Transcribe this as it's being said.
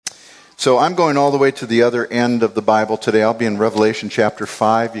So I'm going all the way to the other end of the Bible today. I'll be in Revelation chapter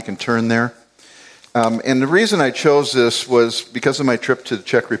 5. You can turn there. And the reason I chose this was because of my trip to the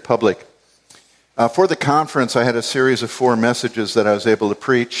Czech Republic. For the conference, I had a series of 4 messages that I was able to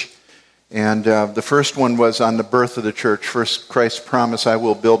preach. And the first one was on the birth of the church. First, Christ's promise, I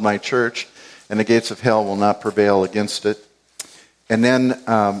will build my church, and the gates of hell will not prevail against it. And then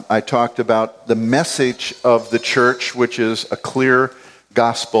I talked about the message of the church, which is a clear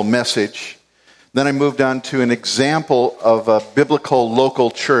gospel message. Then I moved on to an example of a biblical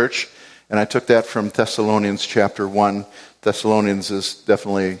local church, and I took that from Thessalonians chapter 1. Thessalonians is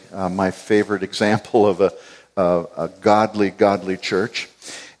definitely my favorite example of a godly church.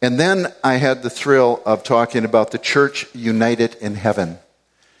 And then I had the thrill of talking about the church united in heaven,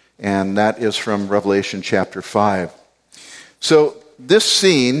 and that is from Revelation chapter 5. So this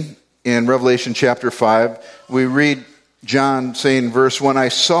scene in Revelation chapter 5, we read John saying, verse 1, I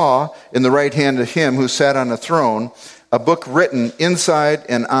saw in the right hand of him who sat on the throne a book written inside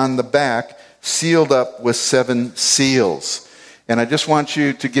and on the back, sealed up with 7 seals. And I just want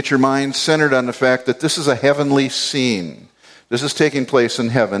you to get your mind centered on the fact that this is a heavenly scene. This is taking place in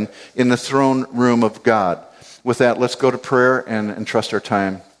heaven, in the throne room of God. With that, let's go to prayer and entrust our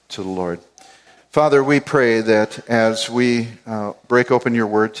time to the Lord. Father, we pray that as we break open your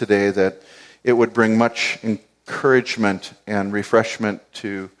word today, that it would bring much encouragement and refreshment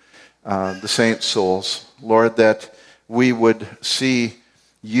to the saints' souls. Lord, that we would see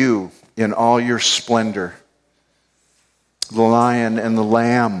you in all your splendor, the lion and the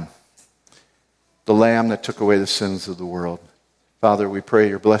lamb that took away the sins of the world. Father, we pray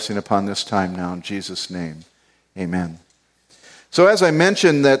your blessing upon this time now in Jesus' name. Amen. So as I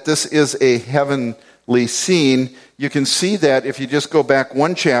mentioned that this is a heavenly scene, you can see that if you just go back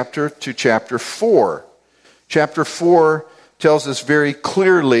 1 chapter to chapter 4. Chapter 4 tells us very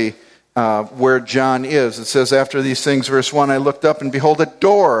clearly where John is. It says, after these things, verse 1, I looked up, and behold, a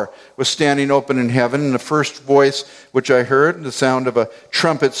door was standing open in heaven. And the first voice which I heard, the sound of a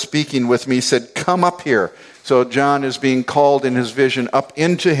trumpet speaking with me, said, come up here. So John is being called in his vision up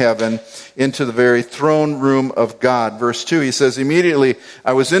into heaven, into the very throne room of God. Verse 2, he says, immediately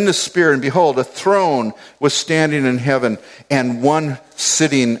I was in the Spirit, and behold, a throne was standing in heaven, and one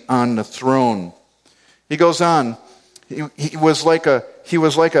sitting on the throne. He goes on, he was like a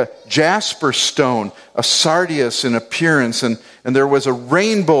jasper stone, a sardius in appearance, and there was a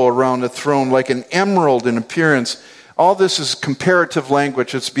rainbow around the throne like an emerald in appearance. All this is comparative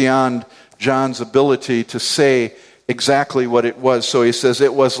language. It's beyond John's ability to say exactly what it was. So he says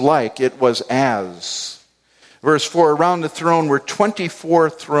it was like, it was as. Verse 4, around the throne were 24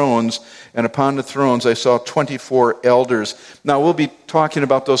 thrones, and upon the thrones I saw 24 elders. Now we'll be talking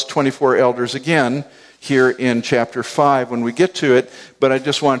about those 24 elders again here in chapter 5 when we get to it, but I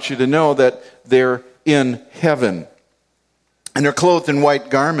just want you to know that they're in heaven. And they're clothed in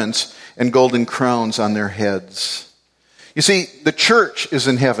white garments and golden crowns on their heads. You see, the church is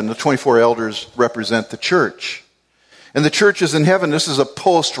in heaven. The 24 elders represent the church. And the church is in heaven. This is a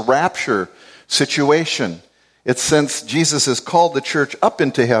post-rapture situation. It's since Jesus has called the church up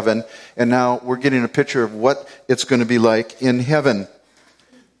into heaven, and now we're getting a picture of what it's going to be like in heaven.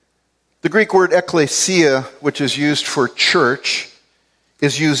 The Greek word ekklesia, which is used for church,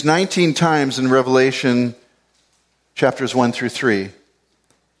 is used 19 times in Revelation chapters 1 through 3.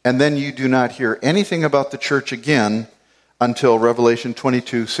 And then you do not hear anything about the church again until Revelation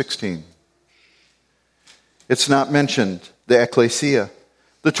 22:16. It's not mentioned, the ekklesia.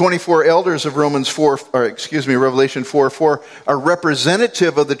 The 24 elders of Revelation 4:4 are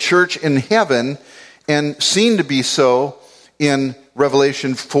representative of the church in heaven and seen to be so in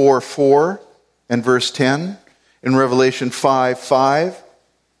Revelation 4:4 and verse 10, in Revelation 5:5,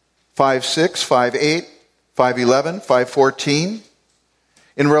 5:6, 5:8, 5:11, 5:14,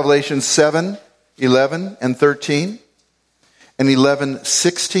 in Revelation 7:11 and 13, and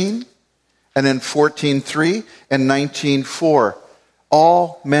 11:16, and then 14:3 and 19:4.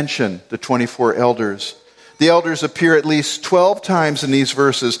 All mention the 24 elders. The elders appear at least 12 times in these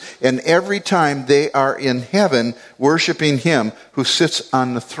verses, and every time they are in heaven worshiping him who sits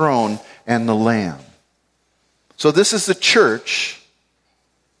on the throne and the Lamb. So this is the church,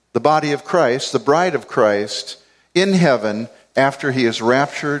 the body of Christ, the bride of Christ, in heaven after he has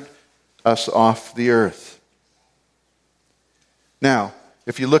raptured us off the earth. Now,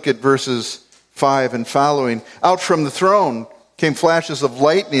 if you look at verses 5 and following, out from the throne came flashes of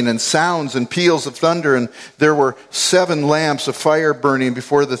lightning and sounds and peals of thunder, and there were 7 lamps of fire burning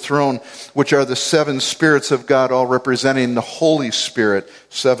before the throne, which are the 7 spirits of God, all representing the Holy Spirit,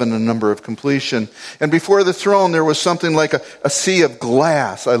 7 in number of completion. And before the throne there was something like a sea of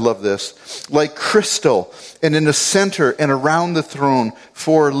glass, I love this, like crystal, and in the center and around the throne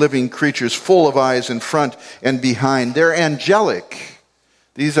 4 living creatures, full of eyes in front and behind. They're angelic.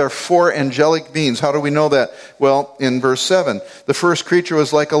 These are 4 angelic beings. How do we know that? Well, in verse 7, the first creature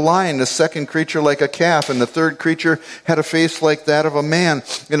was like a lion, the second creature like a calf, and the third creature had a face like that of a man,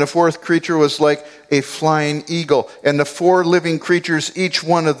 and the fourth creature was like a flying eagle. And the 4 living creatures, each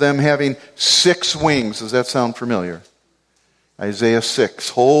one of them having 6 wings. Does that sound familiar? Isaiah 6,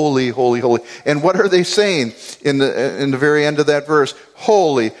 holy, holy, holy. And what are they saying in the very end of that verse?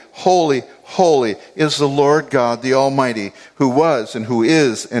 Holy, holy, holy is the Lord God, the Almighty, who was and who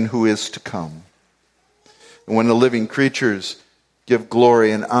is to come. And when the living creatures give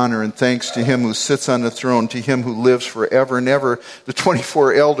glory and honor and thanks to him who sits on the throne, to him who lives forever and ever, the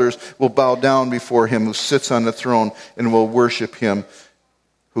 24 elders will bow down before him who sits on the throne and will worship him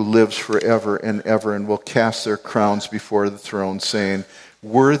who lives forever and ever, and will cast their crowns before the throne, saying,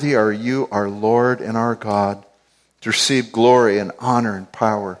 Worthy are you, our Lord and our God, to receive glory and honor and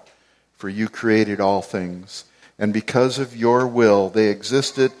power, for you created all things, and because of your will they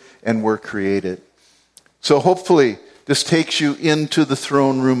existed and were created. So hopefully this takes you into the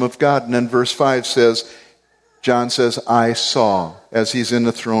throne room of God. And then verse 5 says, John says, I saw, as he's in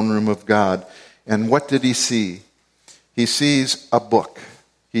the throne room of God. And what did he see? He sees a book.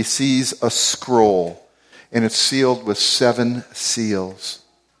 He sees a scroll, and it's sealed with 7 seals.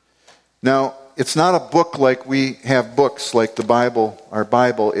 Now, it's not a book like we have books like the Bible, our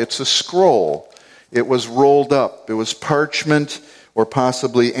Bible. It's a scroll. It was rolled up. It was parchment or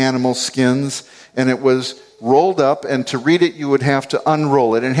possibly animal skins, and it was rolled up, and to read it you would have to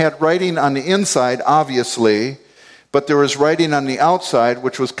unroll it. It had writing on the inside, obviously, but there was writing on the outside,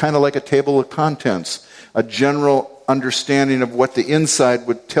 which was kind of like a table of contents, a general understanding of what the inside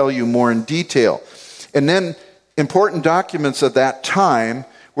would tell you more in detail. And then important documents of that time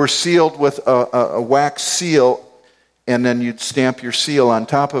were sealed with a wax seal, and then you'd stamp your seal on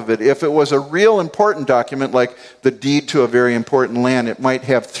top of it. If it was a real important document, like the deed to a very important land, it might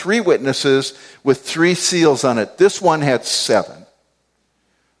have 3 witnesses with 3 seals on it. This one had 7.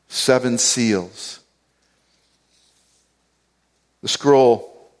 7 seals. The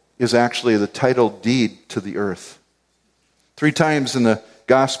scroll is actually the title deed to the earth. 3 times in the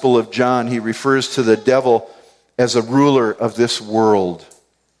Gospel of John, he refers to the devil as a ruler of this world.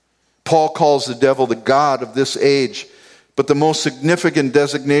 Paul calls the devil the god of this age. But the most significant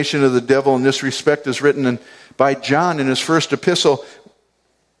designation of the devil in this respect is written by John in his first epistle,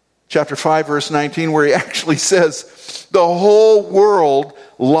 chapter 5, verse 19, where he actually says, the whole world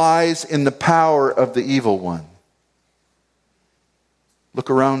lies in the power of the evil one. Look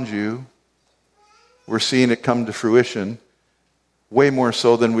around you. We're seeing it come to fruition, way more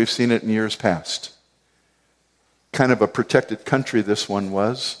so than we've seen it in years past. Kind of a protected country this one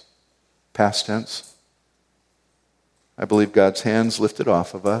was, past tense. I believe God's hands lifted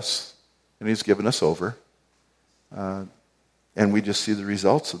off of us, and he's given us over. And we just see the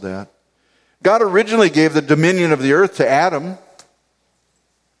results of that. God originally gave the dominion of the earth to Adam,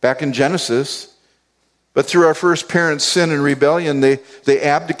 back in Genesis. But through our first parents' sin and rebellion, they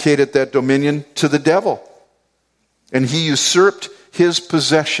abdicated that dominion to the devil. And he usurped his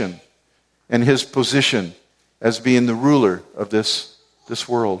possession and his position as being the ruler of this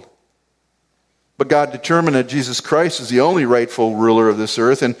world. But God determined that Jesus Christ is the only rightful ruler of this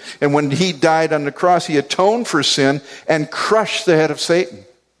earth. And when he died on the cross, he atoned for sin and crushed the head of Satan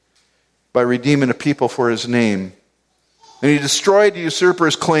by redeeming a people for his name. And he destroyed the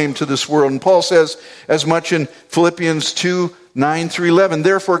usurper's claim to this world. And Paul says as much in Philippians 2, 9 through 11.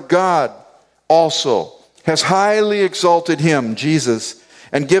 Therefore God also has highly exalted him, Jesus,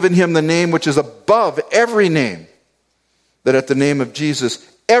 and given him the name which is above every name, that at the name of Jesus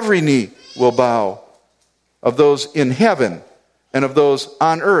every knee will bow, of those in heaven and of those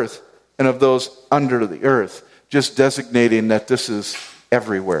on earth and of those under the earth. Just designating that this is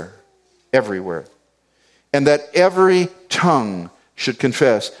everywhere. Everywhere. And that every tongue should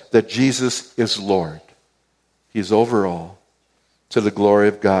confess that Jesus is Lord. He is over all, to the glory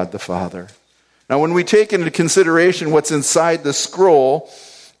of God the Father. Now, when we take into consideration what's inside the scroll,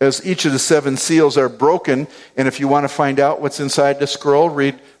 as each of the 7 seals are broken, and if you want to find out what's inside the scroll,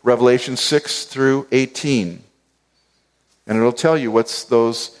 read Revelation 6 through 18. And it'll tell you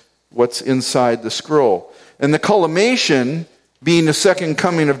what's inside the scroll. And the culmination being the second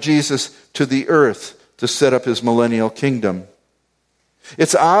coming of Jesus to the earth to set up his millennial kingdom.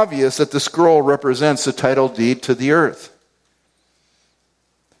 It's obvious that the scroll represents the title deed to the earth.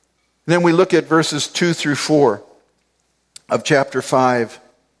 And then we look at verses 2 through 4 of chapter 5.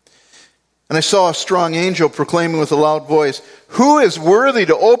 And I saw a strong angel proclaiming with a loud voice, "Who is worthy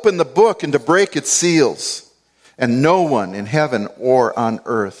to open the book and to break its seals?" And no one in heaven or on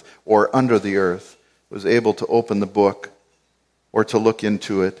earth or under the earth was able to open the book or to look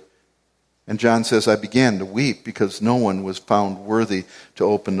into it. And John says, I began to weep because no one was found worthy to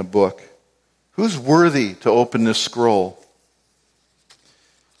open the book. Who's worthy to open this scroll?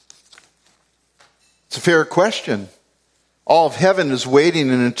 It's a fair question. All of heaven is waiting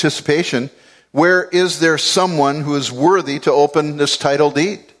in anticipation. Where is there someone who is worthy to open this title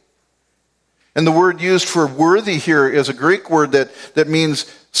deed? And the word used for worthy here is a Greek word that means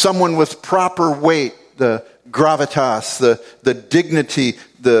someone with proper weight, the gravitas, the dignity,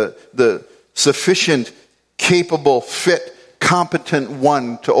 the sufficient, capable, fit, competent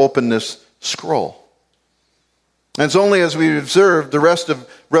one to open this scroll. And it's only as we observe the rest of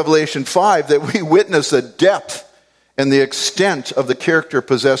Revelation 5 that we witness the depth and the extent of the character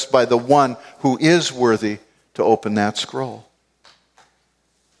possessed by the one who is worthy to open that scroll.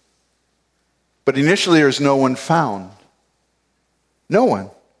 But initially there's no one found. No one.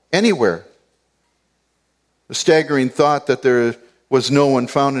 Anywhere. The staggering thought that there was no one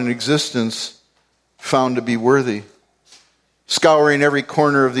found in existence found to be worthy. Scouring every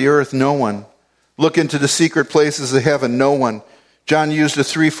corner of the earth, no one. Look into the secret places of heaven, no one. John used a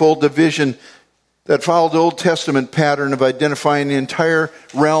threefold division that followed the Old Testament pattern of identifying the entire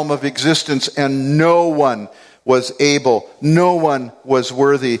realm of existence, and no one was able, no one was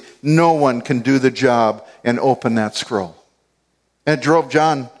worthy, no one can do the job and open that scroll. And it drove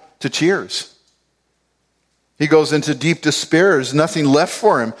John to tears. He goes into deep despair. There's nothing left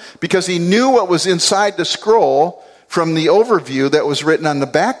for him because he knew what was inside the scroll from the overview that was written on the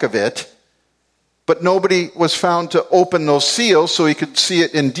back of it, but nobody was found to open those seals so he could see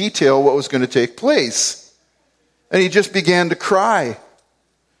it in detail what was going to take place. And he just began to cry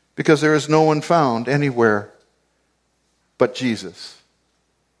because there is no one found anywhere but Jesus.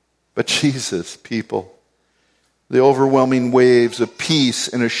 But Jesus, people. The overwhelming waves of peace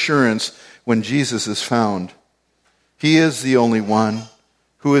and assurance when Jesus is found. He is the only one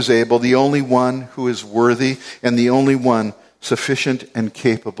who is able, the only one who is worthy, and the only one sufficient and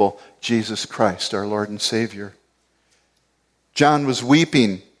capable, Jesus Christ, our Lord and Savior. John was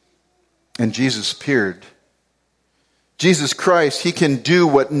weeping, and Jesus appeared. Jesus Christ, he can do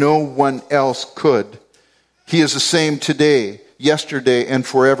what no one else could. He is the same today, yesterday, and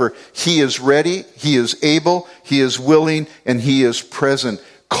forever. He is ready, he is able, he is willing, and he is present.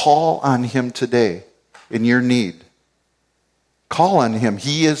 Call on him today in your need. Call on him.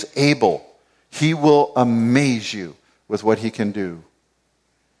 He is able. He will amaze you with what he can do.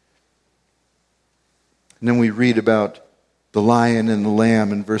 And then we read about the lion and the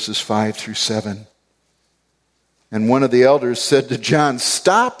lamb in verses 5 through 7. And one of the elders said to John,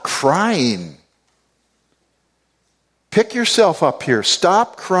 "Stop crying. Pick yourself up here.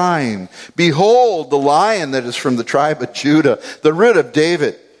 Stop crying. Behold, the lion that is from the tribe of Judah, the root of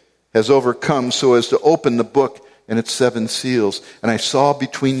David, has overcome so as to open the book and its 7 seals. And I saw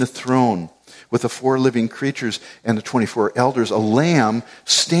between the throne with the 4 living creatures and the 24 elders a lamb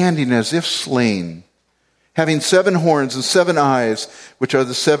standing as if slain, having 7 horns and 7 eyes, which are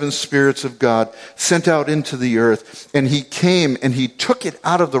the 7 spirits of God, sent out into the earth. And he came and he took it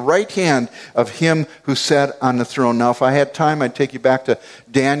out of the right hand of him who sat on the throne." Now, if I had time, I'd take you back to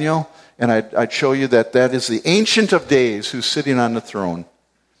Daniel, and I'd show you that is the Ancient of Days who's sitting on the throne.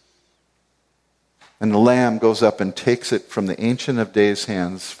 And the Lamb goes up and takes it from the Ancient of Days'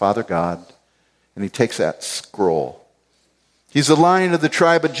 hands, Father God, and he takes that scroll. He's the Lion of the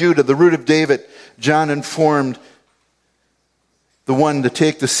tribe of Judah, the root of David. John informed the one to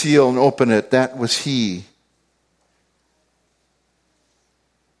take the seal and open it. That was he.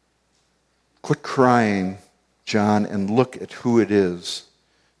 Quit crying, John, and look at who it is.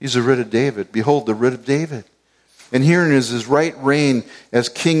 He's the root of David. Behold, the root of David. And herein is his right reign as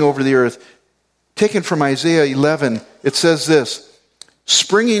king over the earth. Taken from Isaiah 11, it says this,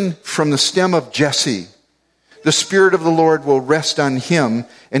 "Springing from the stem of Jesse, the Spirit of the Lord will rest on him,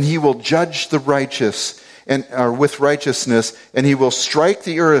 and he will judge the righteous with righteousness, and he will strike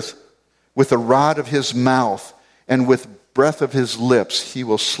the earth with the rod of his mouth, and with breath of his lips he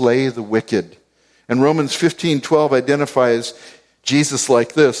will slay the wicked." And Romans 15:12 identifies Jesus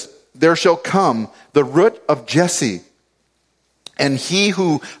like this, "There shall come the root of Jesse, and he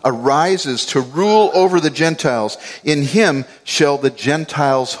who arises to rule over the Gentiles. In him shall the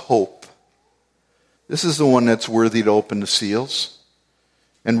Gentiles hope." This is the one that's worthy to open the seals.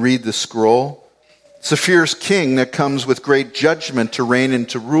 and read the scroll. It's a fierce king that comes with great judgment to reign and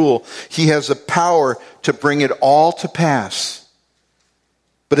to rule. He has the power to bring it all to pass.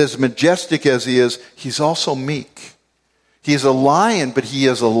 But as majestic as he is, he's also meek. He's a lion, but he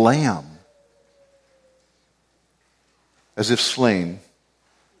is a lamb, as if slain.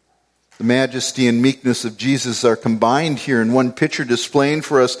 The majesty and meekness of Jesus are combined here in one picture, displaying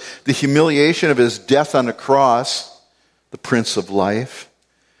for us the humiliation of his death on a cross, the Prince of Life,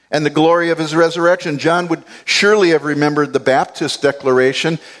 and the glory of his resurrection. John would surely have remembered the Baptist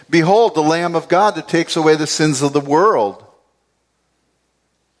declaration, "Behold, the Lamb of God that takes away the sins of the world."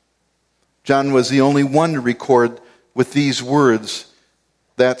 John was the only one to record with these words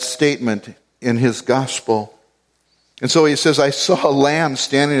that statement in his gospel. And so he says, "I saw a lamb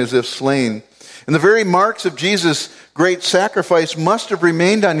standing as if slain." And the very marks of Jesus' great sacrifice must have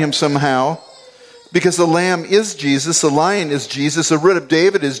remained on him somehow, because the lamb is Jesus, the lion is Jesus, the root of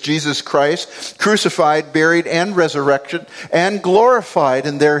David is Jesus Christ, crucified, buried, and resurrected, and glorified.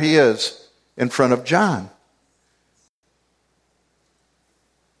 And there he is in front of John.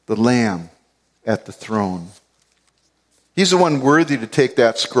 The lamb at the throne. He's the one worthy to take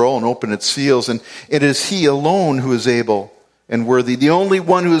that scroll and open its seals, and it is he alone who is able and worthy, the only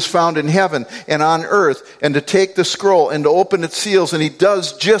one who is found in heaven and on earth, and to take the scroll and to open its seals, and he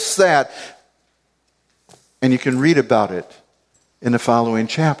does just that. And you can read about it in the following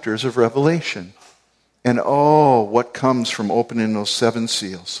chapters of Revelation. And oh, what comes from opening those 7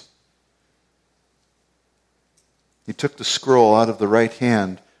 seals. He took the scroll out of the right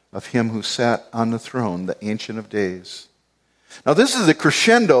hand of him who sat on the throne, the Ancient of Days. Now this is a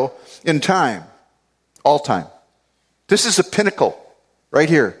crescendo in time, all time. This is a pinnacle right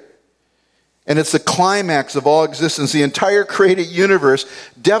here. And it's the climax of all existence. The entire created universe,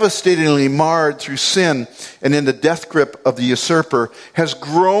 devastatingly marred through sin and in the death grip of the usurper, has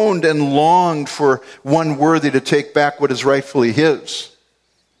groaned and longed for one worthy to take back what is rightfully his.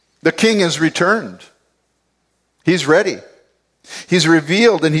 The king has returned. He's ready. He's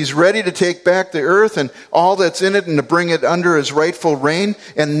revealed, and he's ready to take back the earth and all that's in it and to bring it under his rightful reign.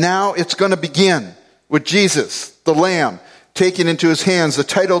 And now it's going to begin with Jesus, the Lamb, taking into his hands the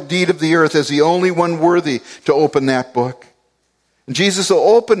title deed of the earth as the only one worthy to open that book. And Jesus will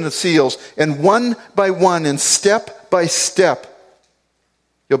open the seals, and one by one and step by step,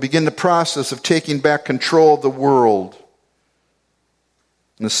 he'll begin the process of taking back control of the world.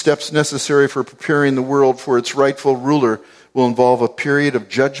 And the steps necessary for preparing the world for its rightful ruler will involve a period of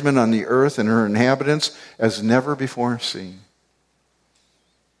judgment on the earth and her inhabitants as never before seen.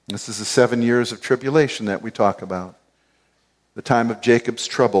 This is the 7 years of tribulation that we talk about, the time of Jacob's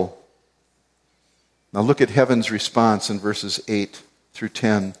trouble. Now look at heaven's response in verses 8 through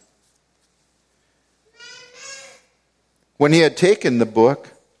 10. When he had taken the book,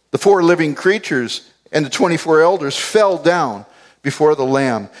 the 4 living creatures and the 24 elders fell down before the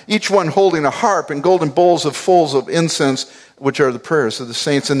Lamb, each one holding a harp and golden bowls full of incense, which are the prayers of the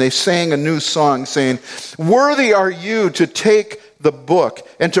saints. And they sang a new song, saying, "Worthy are you to take the book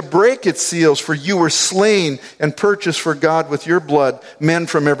and to break its seals, for you were slain and purchased for God with your blood men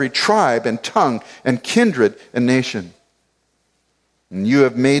from every tribe and tongue and kindred and nation. And you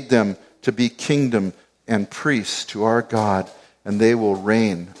have made them to be kingdom and priests to our God, and they will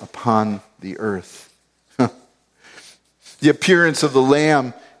reign upon the earth." The appearance of the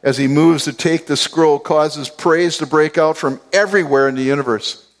Lamb as he moves to take the scroll causes praise to break out from everywhere in the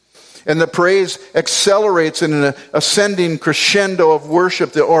universe. And the praise accelerates in an ascending crescendo of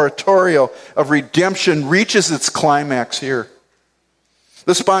worship. The oratorio of redemption reaches its climax here.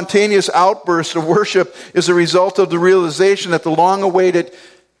 The spontaneous outburst of worship is a result of the realization that the long-awaited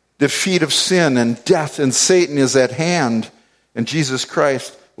defeat of sin and death and Satan is at hand, and Jesus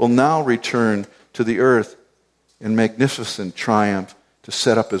Christ will now return to the earth in magnificent triumph to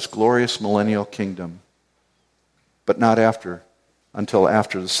set up his glorious millennial kingdom. But not until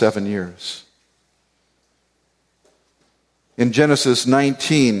after the 7 years. In Genesis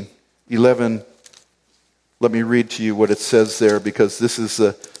 19:11, let me read to you what it says there, because this is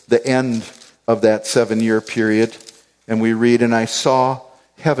the end of that 7-year period. And we read, "And I saw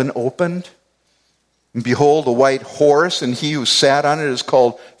heaven opened, and behold, a white horse, and he who sat on it is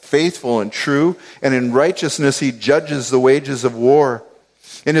called Faithful and True, and in righteousness he judges the wages of war.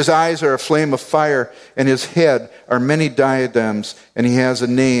 And his eyes are a flame of fire, and his head are many diadems, and he has a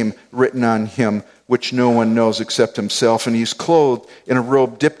name written on him which no one knows except himself. And he's clothed in a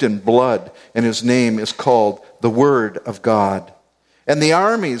robe dipped in blood, and his name is called the Word of God. And the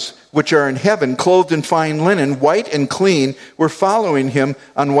armies which are in heaven, clothed in fine linen, white and clean, were following him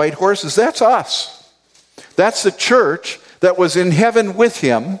on white horses." That's us. That's the church that was in heaven with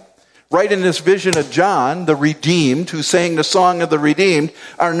him, right in this vision of John, the redeemed, who sang the song of the redeemed,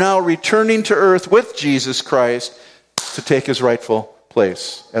 are now returning to earth with Jesus Christ to take his rightful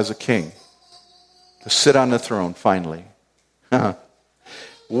place as a king, to sit on the throne finally.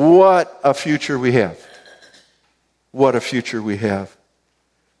 What a future we have. What a future we have.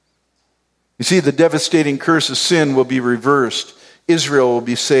 You see, the devastating curse of sin will be reversed. Israel will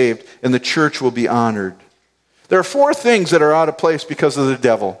be saved, and the church will be honored. There are 4 things that are out of place because of the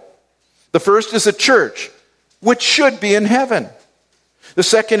devil. The first is the church, which should be in heaven. The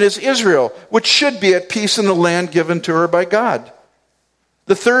second is Israel, which should be at peace in the land given to her by God.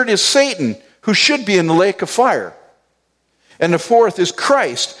 The third is Satan, who should be in the lake of fire. And the fourth is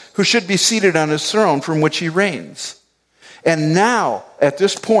Christ, who should be seated on his throne from which he reigns. And now, at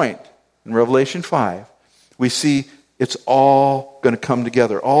this point, in Revelation 5, we see it's all going to come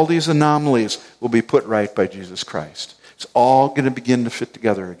together. All these anomalies will be put right by Jesus Christ. It's all going to begin to fit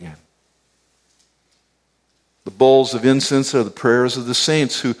together again. The bowls of incense are the prayers of the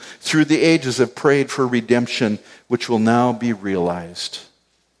saints who, through the ages, have prayed for redemption, which will now be realized.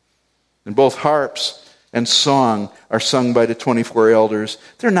 And both harps and song are sung by the 24 elders.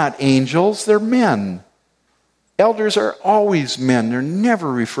 They're not angels, they're men. Elders are always men. They're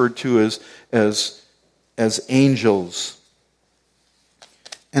never referred to as angels.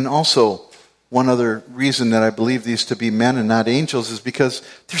 And also, one other reason that I believe these to be men and not angels is because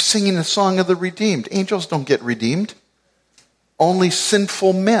they're singing the song of the redeemed. Angels don't get redeemed. Only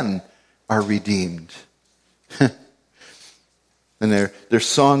sinful men are redeemed. And their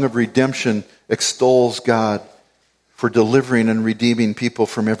song of redemption extols God for delivering and redeeming people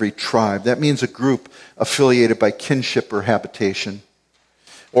from every tribe. That means a group affiliated by kinship or habitation,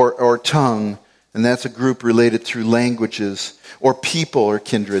 or tongue, and that's a group related through languages, or people or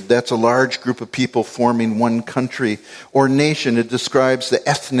kindred. That's a large group of people forming one country or nation. It describes the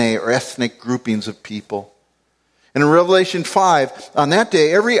ethne or ethnic groupings of people. And in Revelation 5, on that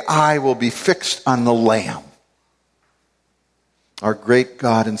day, every eye will be fixed on the Lamb, our great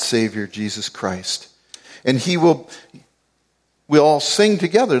God and Savior, Jesus Christ. And we'll all sing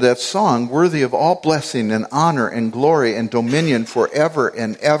together that song, worthy of all blessing and honor and glory and dominion forever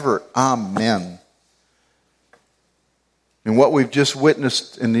and ever. Amen. And what we've just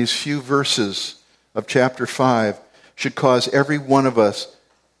witnessed in these few verses of chapter 5 should cause every one of us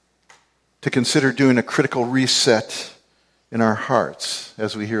to consider doing a critical reset in our hearts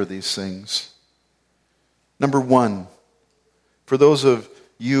as we hear these things. Number 1, for those of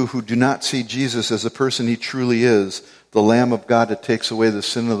you who do not see Jesus as the person he truly is, the Lamb of God that takes away the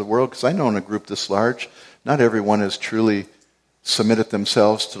sin of the world, because I know in a group this large, not everyone has truly submitted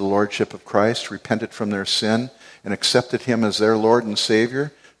themselves to the Lordship of Christ, repented from their sin, and accepted him as their Lord and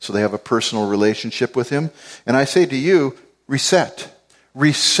Savior, so they have a personal relationship with him. And I say to you, reset.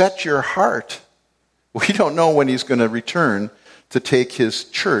 Reset your heart. We don't know when he's going to return to take his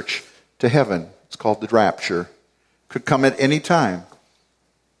church to heaven. It's called the rapture. Could come at any time.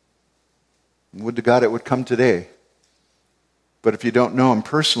 Would to God it would come today. But if you don't know him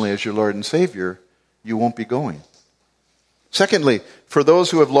personally as your Lord and Savior, you won't be going. Secondly, for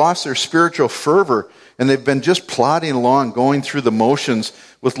those who have lost their spiritual fervor and they've been just plodding along, going through the motions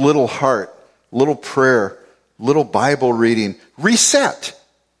with little heart, little prayer, little Bible reading, reset.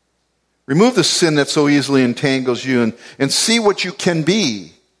 Remove the sin that so easily entangles you and see what you can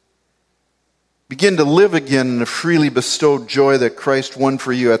be. Begin to live again in the freely bestowed joy that Christ won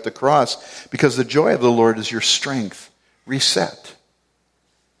for you at the cross, because the joy of the Lord is your strength. Reset.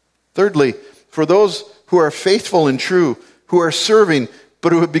 Thirdly, for those who are faithful and true, who are serving,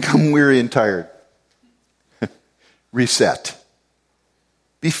 but who have become weary and tired, reset.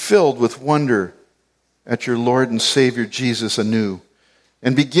 Be filled with wonder at your Lord and Savior Jesus anew,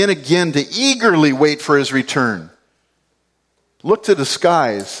 and begin again to eagerly wait for his return. Look to the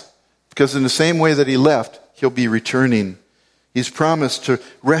skies, because in the same way that he left, he'll be returning. He's promised to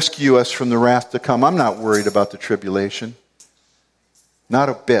rescue us from the wrath to come. I'm not worried about the tribulation. Not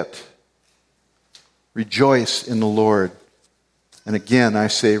a bit. Rejoice in the Lord. And again, I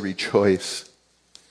say rejoice.